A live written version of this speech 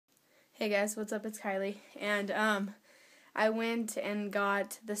Hey guys, what's up? It's Kylie, and I went and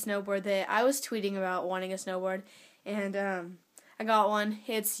got the snowboard that I was tweeting about wanting a snowboard, and I got one.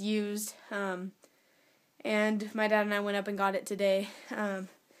 It's used, and my dad and I went up and got it today,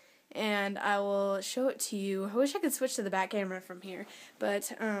 and I will show it to you. I wish I could switch to the back camera from here,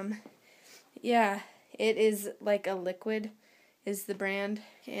 but yeah, it is like a liquid is the brand,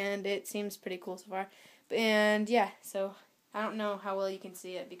 and it seems pretty cool so far. And yeah, so I don't know how well you can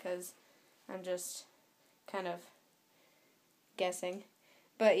see it because I'm just kind of guessing.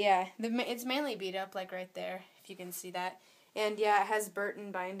 But yeah, it's mainly beat up, like right there, if you can see that. And yeah, it has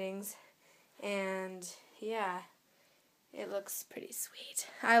Burton bindings. And yeah, it looks pretty sweet.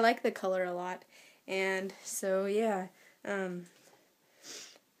 I like the color a lot. And so yeah,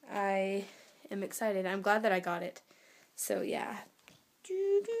 I am excited. I'm glad that I got it. So yeah.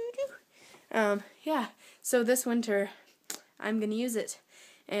 Yeah, so this winter I'm going to use it.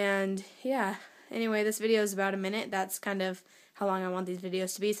 And yeah, anyway, this video is about a minute. That's kind of how long I want these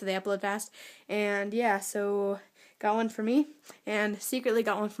videos to be, so they upload fast. And yeah, so got one for me, and secretly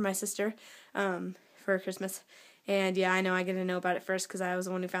got one for my sister for Christmas. And yeah, I know I get to know about it first because I was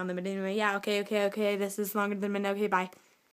the one who found them. But anyway, yeah, okay, this is longer than a minute. Okay, bye.